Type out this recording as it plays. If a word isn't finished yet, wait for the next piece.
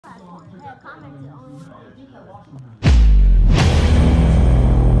And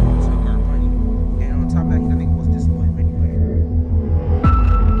on top of that, that nigga was disappointed anyway.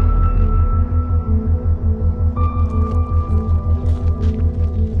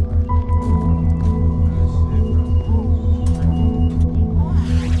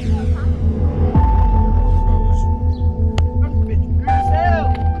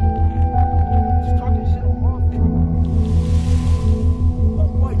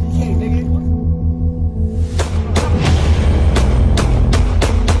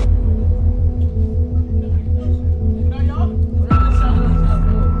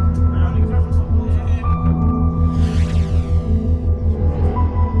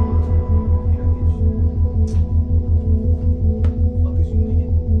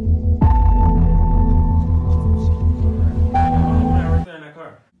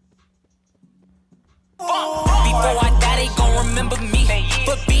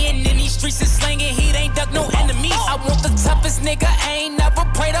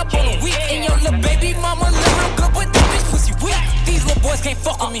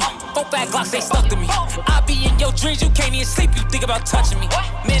 Touching me,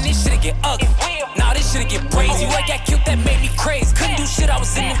 man, this shit'll get ugly. Nah, this shit'll get crazy. What got killed that made me crazy. Couldn't do shit, I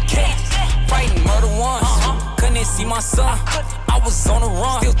was in them cages. Fighting murder once, couldn't see my son. I was on the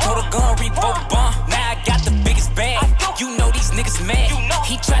run, still told a gun, revoke bond. Now I got the biggest bag. You know these niggas mad.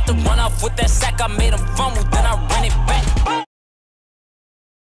 He tried to run off with that sack, I made him fumble, then I ran it back.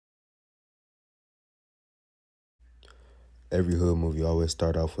 Every hood movie always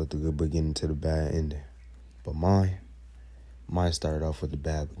start off with a good beginning to the bad ending. But mine started off with a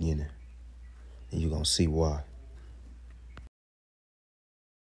bad beginning. And you're gonna see why.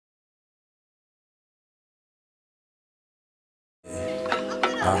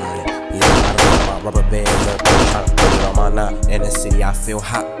 Rubber band up, trying to put it on my knot. In the city, I feel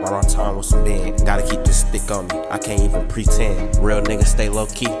hot, right on time with some band. Gotta keep this stick on me, I can't even pretend. Real niggas stay low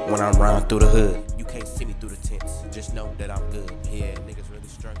key when I'm riding through the hood. You can't see me through the tents, just know that I'm good. Yeah, niggas really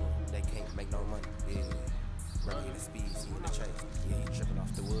struggling, they can't make no money. Yeah, running in the speed, see in the chase. Yeah, he tripping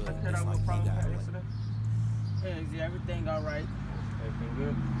off the wood. It's like he got it. Yeah, is everything alright? Everything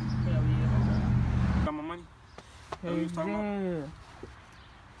good? Hell yeah. Okay. Got my money? Hell yeah.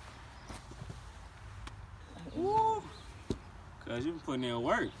 Woo! Cause you been putting in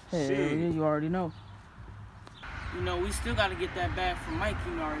work. Hey, shit. Yeah, you already know. You know, we still gotta get that bag from Mike,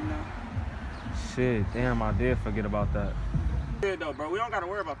 you already know. Shit, damn, I did forget about that. Yeah, though, bro, we don't gotta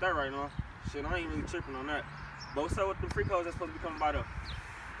worry about that right now. Shit, I ain't really tripping on that. But what's up with the free codes that's supposed to be coming by though?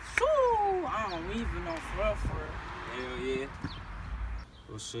 Shoo! I don't even know for real. Hell yeah.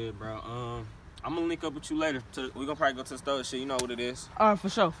 Well, shit, bro. I'm gonna link up with you later. We gonna probably go to the store and shit. You know what it is. Alright, for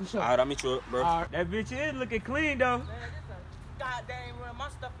sure. Alright, I'll meet you up, bro. Right. That bitch is looking clean, though. Man, this a goddamn run. My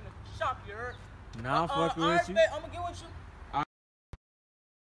stuff in the shop, you heard? Nah, I'm fucking with you. I'm gonna get with you.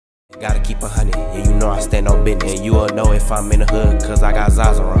 Gotta keep 100, and you know I stand on business. And you will know if I'm in the hood, cause I got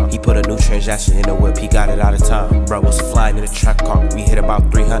Zaz around. He put a new transaction in the whip, he got it out of town. Bro was flying in the track car, we hit about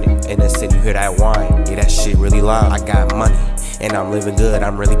 300. In the city, you hear that wine, yeah, that shit really loud. I got money, and I'm living good,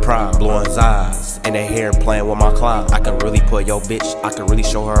 I'm really proud. Blowing Zaz, and they hair playing with my clown. I can really put your bitch, I can really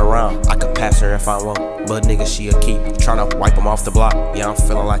show her around. I can pass her if I want, but nigga, she a keep. Tryna wipe them off the block, yeah, I'm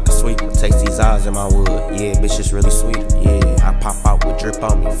feeling like a sweeper. Taste these eyes in my wood, yeah, bitch, it's really sweet. Yeah, I pop out with drip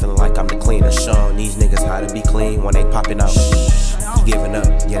on me, feeling like I'm the cleaner. Showing these niggas how to be clean when they popping out. He giving up,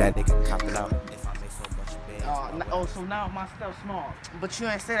 yeah, that nigga copping out. If I make so much bad. Oh, so now my stuff's small. But you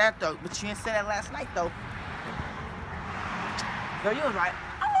ain't say that though. But you ain't say that last night though. Yo, you was like,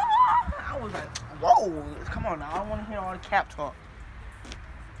 I was like, whoa, come on now. I don't want to hear all the cap talk.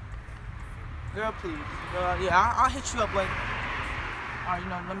 Girl, please. Yeah, I'll hit you up later. Alright, you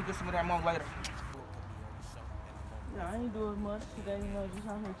know, let me get some of that money later. Yeah, I ain't doing much today, you know, just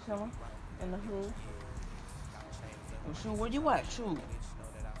out here chilling in the hood. Well, shoot, where you at? Shoot.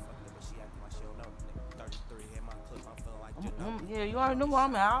 Yeah, you already know where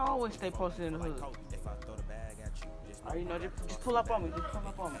I'm at. I always stay posted in the hood. Alright, you know, just pull up on me. Just pull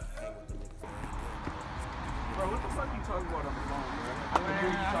up on me. Bro, what the fuck you talking about on the phone, bro?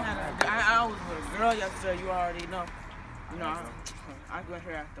 Man, I was with a girl yesterday, you already know. You know, I went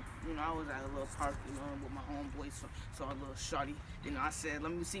here after, you know, I was at a little park, you know, with my homeboys, saw a little shorty. You know, I said,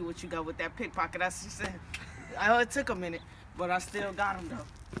 let me see what you got with that pickpocket. She said, I know it took a minute, but I still got him,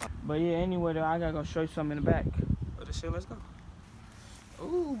 though. But yeah, anyway, though, I gotta go show you something in the back. Oh, this shit, let's go.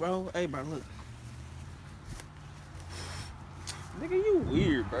 Ooh, bro. Hey, bro, look. Nigga, you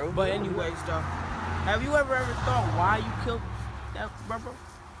weird, bro. But anyways, though, have you ever thought why you killed that bro?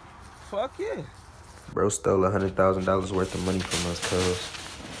 Fuck yeah. Bro stole $100,000 worth of money from us, cuz.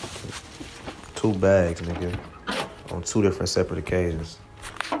 2 bags, nigga, on 2 different separate occasions.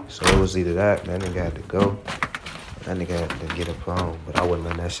 So it was either that nigga had to go, or that nigga had to get up home. But I wouldn't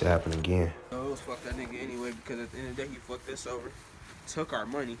let that shit happen again. No, it was fuck that nigga anyway, because at the end of the day, he fucked us over, took our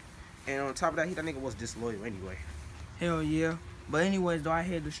money, and on top of that, that nigga was disloyal anyway. Hell yeah. But anyways, though, I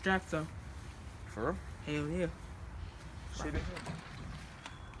had the strap, though. For real? Hell yeah. Shit. Damn,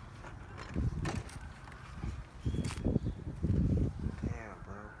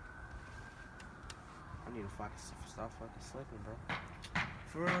 bro. I need to stop fucking slipping, bro.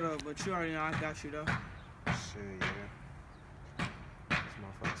 For real, though, but you already know I got you, though. Shit, yeah. This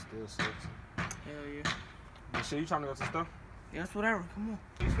motherfucker still slips. Hell yeah. But shit, you trying to go to the store? Yeah, that's whatever. Come on.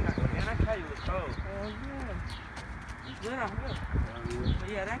 Man, that caddy was cold. Hell yeah. It's good out here. But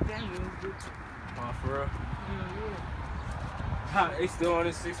yeah, that game was good. Oh, for real? Hell yeah. Ha, they still on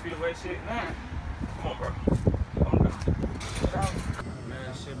this 6 feet away shit? Man. Come on, bro. I'm gonna go.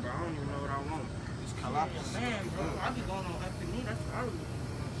 Man, shit, bro, I don't even know what I want. Just call out. Man, bro, I be going on afternoon. That's early.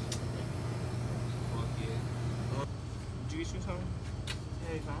 Fuck yeah. Did you get you something?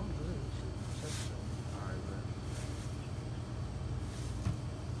 Yeah, I'm good. Alright, bro.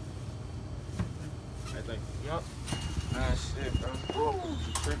 Hey, thank you. Yup. Man, shit, bro.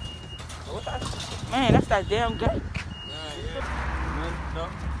 You tripping. What that shit? Man, that's that damn guy. No?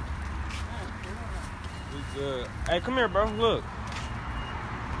 We good. Hey, come here, bro. Look.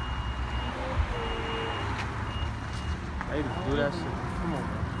 Hey, do that shit. Come on,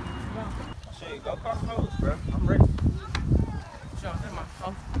 bro. Shit, go call the police, bro. I'm ready. Shit, that's my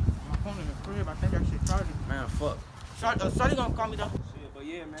phone. My phone in the crib. I think that shit charged. Man, fuck. Shorty gonna call me, though. Shit, but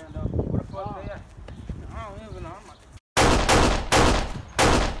yeah, man, though. Where the fuck they at? I don't even know. I'm like,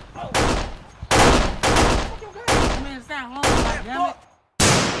 man, it's that home. God damn it.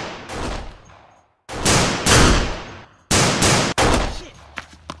 Shit.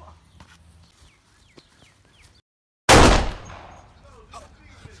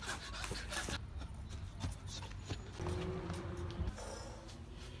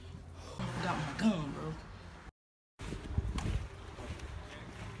 Got my gun, bro.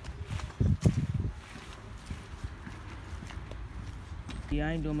 Yeah, I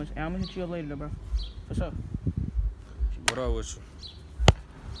ain't doing much. I'm gonna hit you up later, though, bro. For sure. What up with you?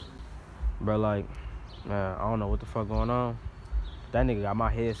 Bro, like, man, I don't know what the fuck going on. That nigga got my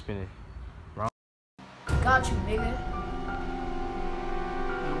head spinning. Got you, nigga.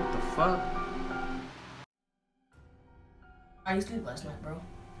 Man, what the fuck? How you sleep last night, bro?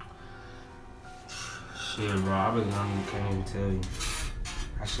 Shit, bro, I really can't even tell you.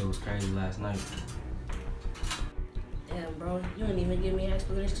 That shit was crazy last night. Damn, bro, you didn't even give me an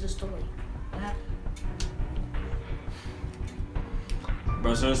explanation to the story. What happened?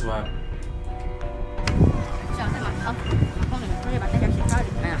 Bro, so this what happened. My phone in the crib. I think I should charge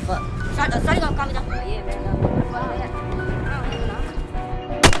it. Man, fuck. Sorry gonna call me though. Oh, yeah, man.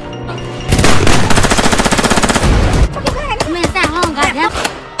 Come in, stay home, goddamn.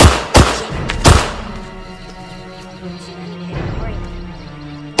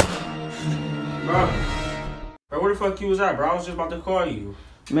 Bro, where the fuck you was at, bro? I was just about to call you.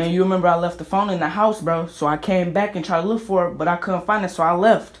 Man, you remember I left the phone in the house, bro. So I came back and tried to look for it, but I couldn't find it, so I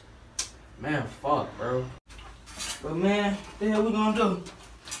left. Man, fuck, bro. But man, what the hell we gonna do?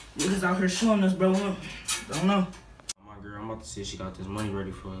 Niggas out here showing us, bro. Don't know. My girl, I'm about to see if she got this money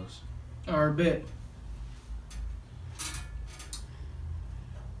ready for us. Alright, bet.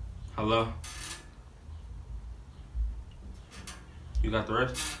 Hello? You got the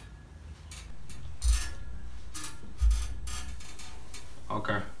rest?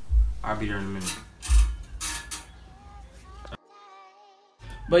 Okay. I'll be there in a minute.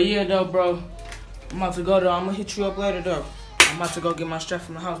 But yeah, though, bro. I'm about to go, though. I'm gonna hit you up later, though. I'm about to go get my strap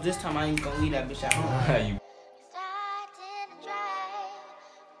from the house. This time I ain't gonna leave that bitch at home. You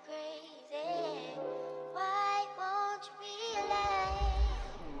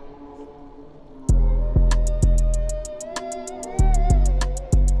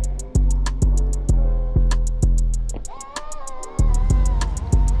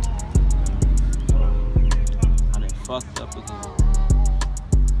fucked up again.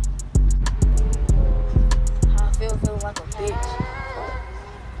 I feel like a bitch.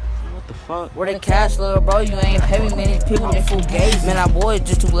 What the fuck? Where the cash, little bro? You ain't pay me, man. These people, they full gaze. Man, our boys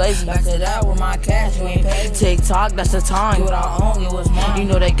just too lazy. Back to that with my cash, you ain't pay me. TikTok, that's the time. Do what I own, it was mine. You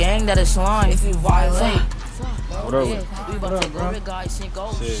know that gang that is slime. If you violate. What up? We about to go, guys. Sink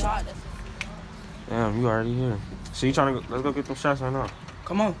over. Shot. Damn, you already here. So you trying to go, let's go get them shots right now.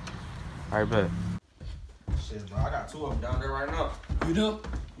 Come on. Alright, bet. Shit, bro, I got 2 of them down there right now. You do?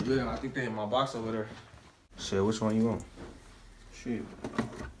 Yeah, I think they in my box over there. Shit, which one you want? Shit.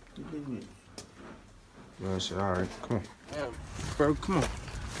 No shit, alright, come on. Damn, bro, come on.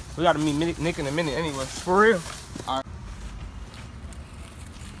 We gotta meet Nick in a minute anyway. For real. Alright.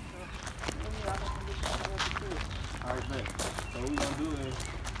 Alright, bet. So what we gonna do is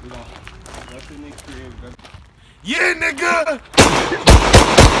we gonna go to Nick's crib. Yeah, nigga!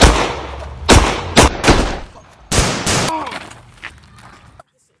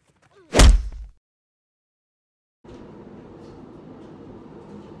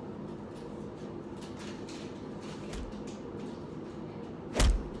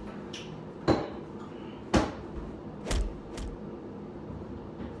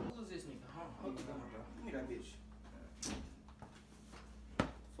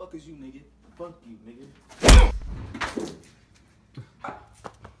 Fuck is you, nigga? Fuck you, nigga.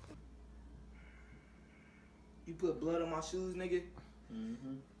 You put blood on my shoes, nigga?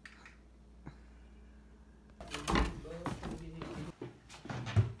 Mm-hmm.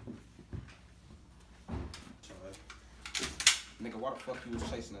 Nigga, why the fuck you was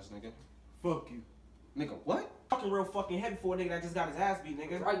chasing us, nigga? Fuck you. Nigga, what? Fucking real fucking heavy for a nigga that just got his ass beat,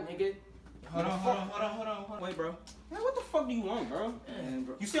 nigga. Right, nigga. Hold on. Wait, bro. Man, what the fuck do you want, bro? Man,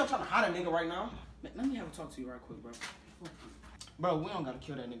 bro. You still trying to hide a nigga right now? Man, let me have a talk to you right quick, bro. Bro, we don't gotta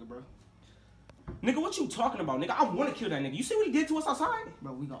kill that nigga, bro. Nigga, what you talking about, nigga? I want to kill that nigga. You see what he did to us outside?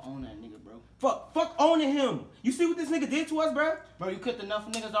 Bro, we gonna own that nigga, bro. Fuck owning him. You see what this nigga did to us, bro? Bro, you cooked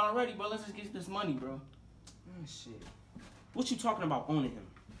enough niggas already, bro. Let's just get this money, bro. Shit. What you talking about owning him?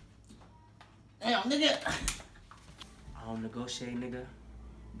 Damn, nigga. I don't negotiate, nigga.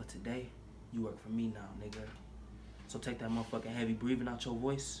 But today, you work for me now, nigga. So take that motherfucking heavy breathing out your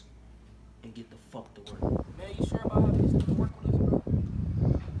voice and get the fuck to work. Man, you sure about how this nigga work with us, bro?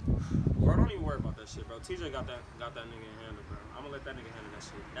 Bro, don't even worry about that shit, bro. TJ got that nigga in handle, bro. I'm gonna let that nigga handle that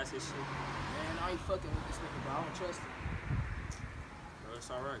shit. That's his shit. Man, I ain't fucking with this nigga, bro. I don't trust him. Bro,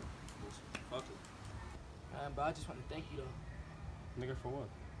 it's alright. Fuck it. Man, bro, I just want to thank you, though. Nigga, for what?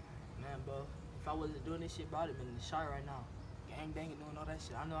 Man, bro, if I wasn't doing this shit, bro, I'd have been in the shot right now. Gang banging, doing all that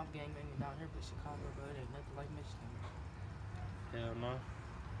shit. I know I'm gang banging down here, but Chicago, bro, it ain't nothing like Michigan, bro. Hell no.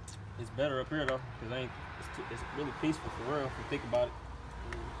 It's better up here, though, because it's really peaceful, for real, if you think about it.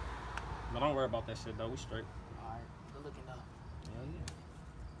 But don't worry about that shit, though. We straight. Alright, good looking, though. Hell yeah.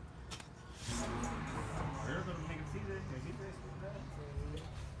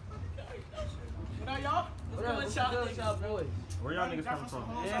 What up, y'all? What's good, y'all boys? Where y'all niggas coming from?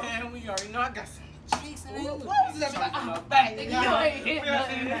 Yeah, we already know I got some cheeks in it. What was that about? I'm a back, nigga. You ain't hit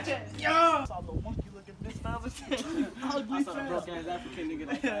nothing. Yo! I saw the monkey looking bitch the other day. I saw the broke ass African nigga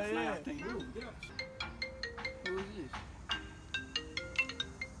like last night, I think. Who is this?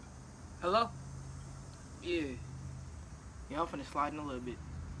 Hello? Yeah. Yeah, I'm finna slide in a little bit.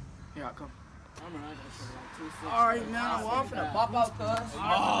 Here I come. Alright, man, well, I'm finna pop out, cuz.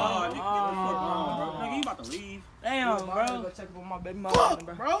 Oh, nigga, get the fuck on, bro. Nigga, you about to leave. Damn, bro. Go check up on my baby mama,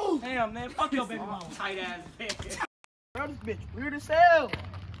 bro. Damn, man, fuck your baby mama. Tight ass bitch. Bro, this bitch weird as hell.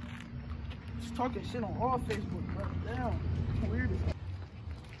 Just talking shit on all Facebook, bro. Damn, weird as hell.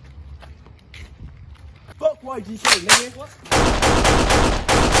 Fuck YMG TJay, nigga. What?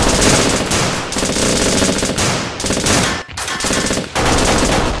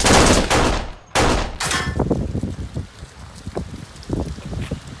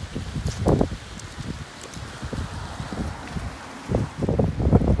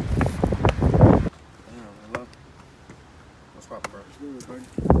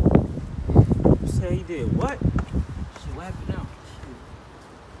 He did what? Shit, what happened now?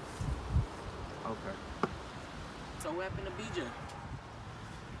 Okay. So what happened to BJ?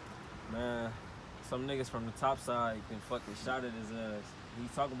 Man, some niggas from the top side been fucking shot at his ass. He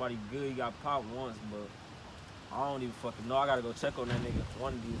talking about he good, he got popped once, but I don't even fucking know. I gotta go check on that nigga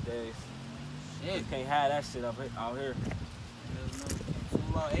one of these days. Shit. You can't have that shit out here. What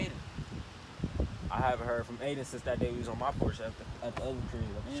about Aden? I haven't heard from Aden since that day we was on my porch at the other crib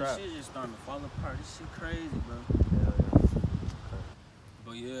at the trap. Shit just starting to fall apart. This shit crazy, bro. Yeah.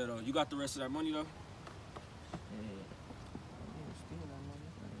 But yeah, though, you got the rest of that money, though? Yeah. Steal that money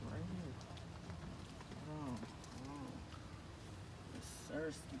right here. Hold on. It's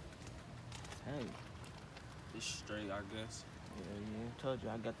thirsty. Hey. It's straight, I guess. Yeah. Told you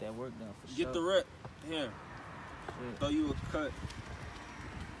I got that work done for sure. Get the rep. Here. Shit. Throw you a cut.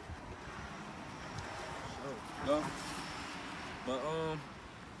 Go. But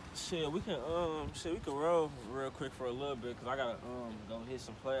shit, we can roll real quick for a little bit, cause I gotta go hit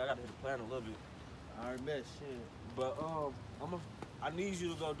some play. I gotta hit the plan a little bit. Alright, bet, shit. But I need you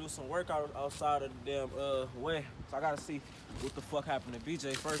to go do some work outside of the damn way. So I gotta see what the fuck happened to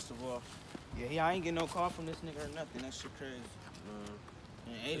BJ first of all. Yeah, I ain't getting no call from this nigga or nothing. That shit crazy.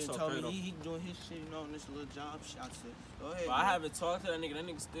 And Aden told me he doing his shit, you know, on this little job shot. Go ahead. But I haven't talked to that nigga. That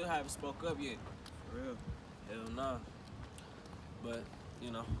nigga still haven't spoke up yet. For real. Hell nah. But,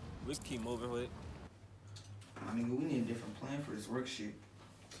 you know, we just keep moving with it. I mean, we need a different plan for this work shit.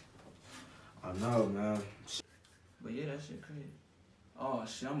 I know, man. But yeah, that shit crazy. Oh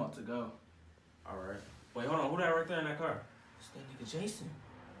shit, I'm about to go. Alright. Wait, hold on. Who that right there in that car? It's that nigga Jason.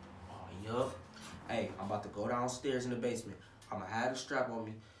 Oh, yup. Hey, I'm about to go downstairs in the basement. I'm gonna have the strap on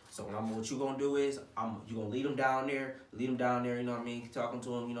me. So what you gonna do is, you gonna lead him down there, you know what I mean? Talking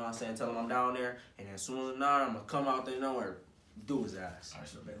to him, you know what I'm saying? Tell him I'm down there. And as soon as I'm gonna come out there nowhere, do his ass. Alright,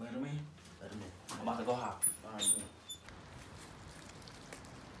 so let him in. Let him in. I'm about to go hop. Alright, good.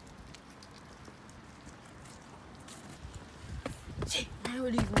 Shit, man,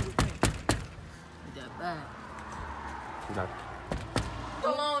 where these niggas came? With that bag.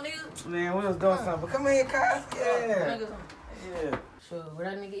 Come on, nigga. Man, we was doing something, but come here, cuz. Yeah. Yeah. So, where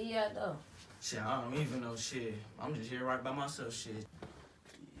that nigga eat at, though? Shit, I don't even know shit. I'm just here right by myself, shit.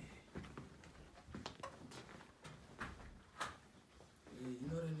 Yeah, you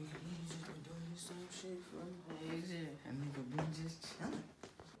know that nigga E just been doing his same shit, bro. Yeah. That nigga been just chilling.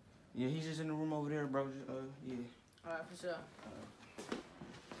 Yeah, he's just in the room over there, bro. Just, yeah. Alright, for sure.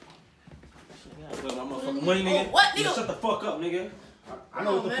 Well, my motherfucking money, nigga. Oh, what, nigga? Yeah, shut the fuck up, nigga. I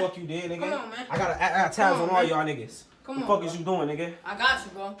know what the fuck you did, nigga. Come on, man. I got tabs on all y'all niggas. Come What on, the fuck bro. is you doing, nigga? I got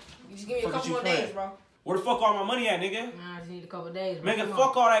you, bro. You just give me a couple more days, bro. Where the fuck all my money at, nigga? Nah, I just need a couple days, bro. Nigga,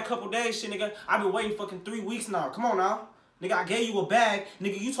 fuck all that couple days shit, nigga. I've been waiting fucking 3 weeks now. Come on now. Nigga, I gave you a bag.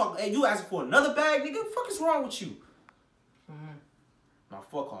 Nigga, you asking for another bag? Nigga, what the fuck is wrong with you? Nah,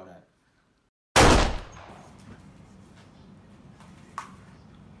 fuck all that.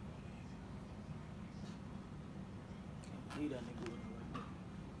 Leave that nigga with me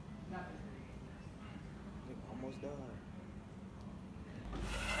right there. Nigga almost died.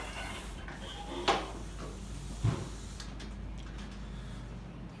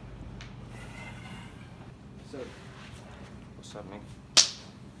 What's up, nigga?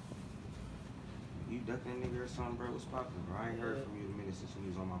 You ducking that nigga or something, bro? What's poppin', bro? I ain't heard from you in a minute since you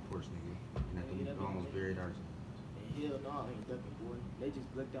was on my porch, nigga. And that nigga almost buried ours. Hell no, I ain't ducking, boy. They just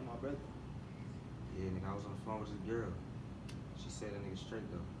blicked out my brother. Yeah, nigga, I was on the phone with this girl. She said that nigga straight,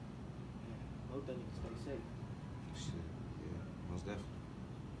 though. Yeah, hope that nigga stay safe. Shit, yeah, most definitely.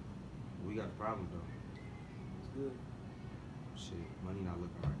 We got a problem, though. It's good. Shit, money not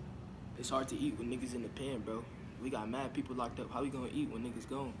looking right. It's hard to eat when niggas in the pen, bro. We got mad people locked up. How we gonna eat when niggas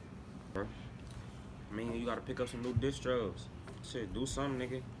gone? Bro, I mean, you gotta pick up some new distros. Shit, do something,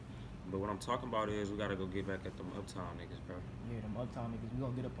 nigga. But what I'm talking about is we gotta go get back at them Uptown niggas, bro. Yeah, them Uptown niggas. We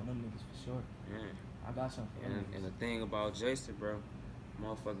gonna get up on them niggas for sure. Yeah. I got something for them. And the thing about Jason, bro,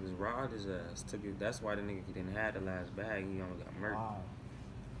 motherfuckers robbed his ass. Took it. That's why the nigga didn't have the last bag. He only got murdered. Wow.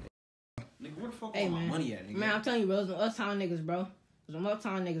 Nigga, where the fuck Hey, all my man. money at, nigga? Man, I'm telling you, bro, those are Uptown niggas, bro. Those are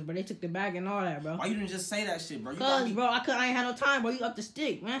Uptown niggas, bro. They took the bag and all that, bro. Why you didn't just say that shit, bro? You Cause, me... bro, I ain't had no time, bro. You up the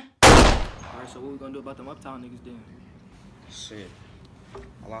stick, man. Alright, so what we gonna do about them Uptown niggas then? Shit.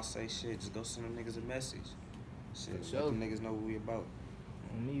 All I say, shit, just go send them niggas a message. Shit, For sure. let them niggas know what we about.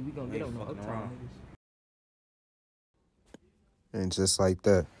 On me, we gonna We get ain't on them fucking Uptown around. niggas. And just like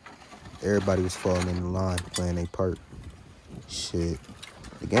that, everybody was falling in the line, playing their part. Shit.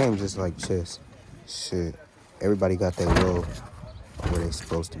 The game just like chess. Shit. Everybody got their role where they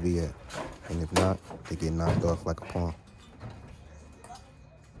supposed to be at. And if not, they get knocked off like a pawn.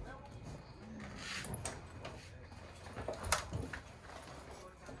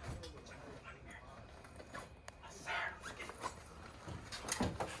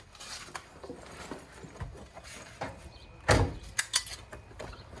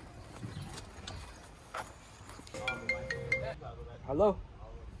 Hello?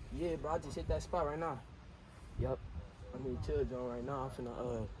 Yeah, bro, I just hit that spot right now. Yup. I'm in chill zone right now. I'm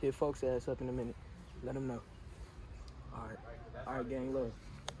finna hit folks' ass up in a minute. Let them know. Alright. Alright, gang, love.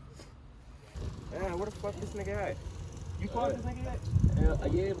 Man, where the fuck this nigga at? You called this nigga yet?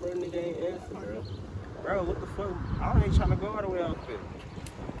 Yeah, bro, nigga ain't answer, bro. Bro, what the fuck? I ain't trying to go all the way out there.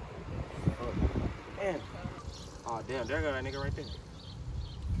 Man. Oh, damn, there go that nigga right there.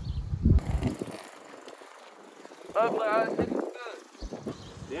 Up, like, nigga, good.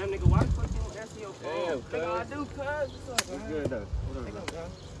 Damn, nigga, why the fuck you don't answer your phone? Damn, nigga, I do, cuz. What's up, man? Good, though. Nigga, bro.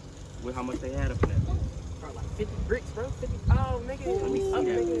 With how much they had up in that? Bro, like 50 bricks, bro. 50. Oh, nigga. Let me see up, that.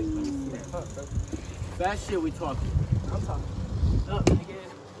 nigga. Let me see that. Fuck, bro. That shit we talking. I'm talking. Up, nigga.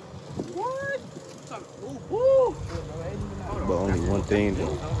 What? I'm talking. Woo. But only one thing,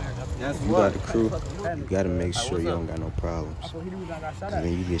 though. You got the crew, you gotta make sure you don't got no problems. That's the reason I got shot Cause at.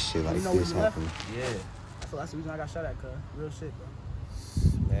 then you get shit like You know where this you left? happening. Yeah. That's the reason I got shot at, cuz. Real shit, bro.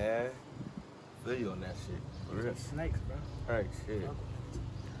 man. Feel you on that shit. For real. Snakes, bro. Alright, shit.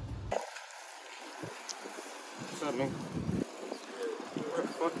 What's up, man? Where the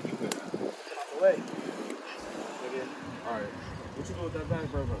fuck you been at? Wait. Nigga. Alright. What you doing with that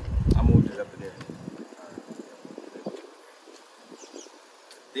bag, bro? I moved it up in there.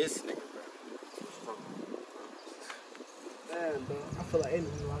 This nigga, bro. Man, bro. I feel like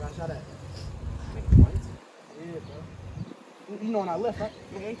anything when I got shot at. Nigga, what? Yeah, bro. You know when I left, right?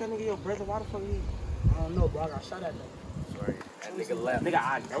 Nigga, ain't that nigga your brother? Why the fuck he? I don't know, bro. I got shot at though. Sorry. That nigga left. Nigga,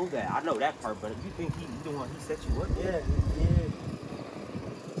 I know that. I know that part, but you think he the one he set you up? Yeah.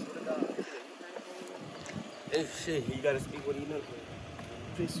 Hey, shit, you gotta speak what he knows.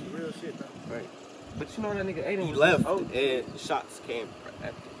 This is real shit, bro. Right. But you know that nigga Aden He was left, oh. and the shots came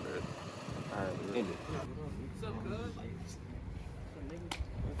after, bro. Alright, end it. What's up, cuz?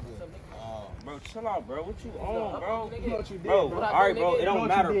 Bro, chill out, bro. What you on, bro? You know what you did, Bro, bro. alright, bro. It don't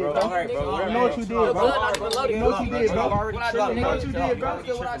matter, bro. Alright, bro. You know what you did, bro. You know what you did, bro. You know what you did, bro. What I done, You know what you did, bro.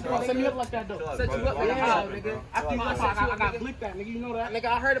 What I do, Set me up like that, though. Set you up like that, nigga. After you left, I got blicked that, nigga. You know that? Nigga,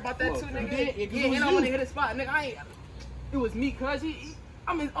 I heard about that too, nigga. Yeah, and I wanna hit a spot, nigga. It was me, cuz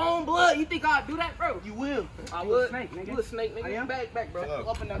I'm his own blood. You think I'd do that, bro? You will. I would. Snake, nigga. You a snake, nigga. I am. Back, bro.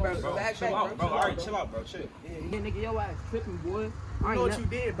 Up in that, Bro, bro. Back, chill out, bro. bro. Alright, chill out, bro. Chill. Yeah, nigga, your ass tripping, boy. You know what you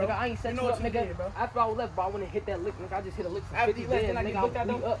did, bro. Nigga, I ain't set You you know up, what you nigga. did, bro. After I was left, bro, I wouldn't hit that lick, nigga. I just hit a lick for After 50 you left, bands, then I nigga. get blicked that,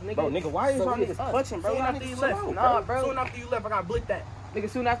 We though? up, nigga. Bro, nigga, why is So y'all we niggas us. clutching, bro? Soon Y'all after niggas you chill left. out, Nah, bro. Soon after you left, I got blicked that. Nigga,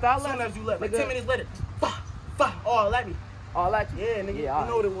 soon after I left. Soon as you left, like nigga, 10 minutes later. All at me. all that. Yeah, nigga. Yeah, You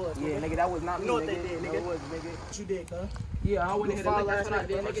know what it was, Yeah, nigga. nigga, that was not You me, know what nigga. they did, No, nigga. it was, nigga. What you did, cuz? Yeah, I wouldn't hit a lick. That's what I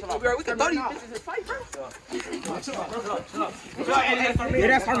did, nigga. Bro, we can throw these bitches and fight, bro. Yeah,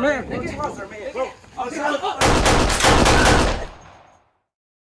 that's our man, bro.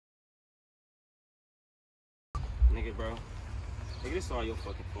 Nigga, bro. Nigga, this all your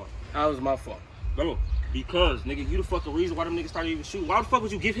fucking fault. How was my fault? Bro, because, nigga, you the fucking reason why them niggas started even shooting. Why the fuck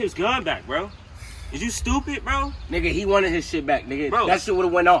would you give his gun back, bro? Is you stupid, bro? Nigga, he wanted his shit back, nigga. Bro. That shit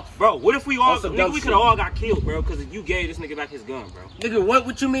would've went off. Bro, what if we all, some nigga, dumb we shit. could've all got killed, bro, because you gave this nigga back his gun, bro. Nigga,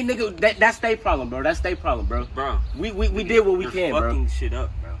 what you mean, nigga? That's their problem, bro. That's their problem, bro. Bro. We did what we You're can, bro. fucking shit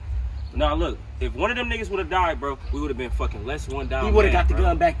up, bro. Now, look, if one of them niggas would've died, bro, we would've been fucking less one down. He would've man, got the bro.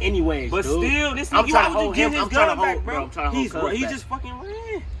 gun back anyways, But dude. still, this I'm nigga, trying to why would hold you him. give his I'm trying to gun back, hold, bro? I'm trying to hold Cuz He back. just fucking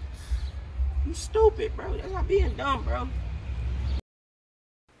ran. You stupid, bro. That's not being dumb, bro.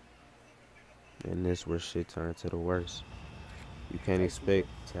 And this where shit turned to the worst. You can't expect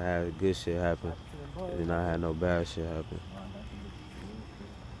to have good shit happen and then not have no bad shit happen.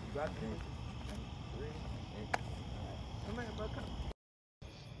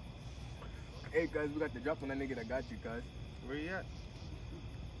 Hey, cuz, we got the drop on that nigga that got you, cuz. Where you at?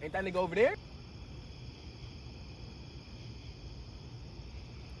 Ain't that nigga over there?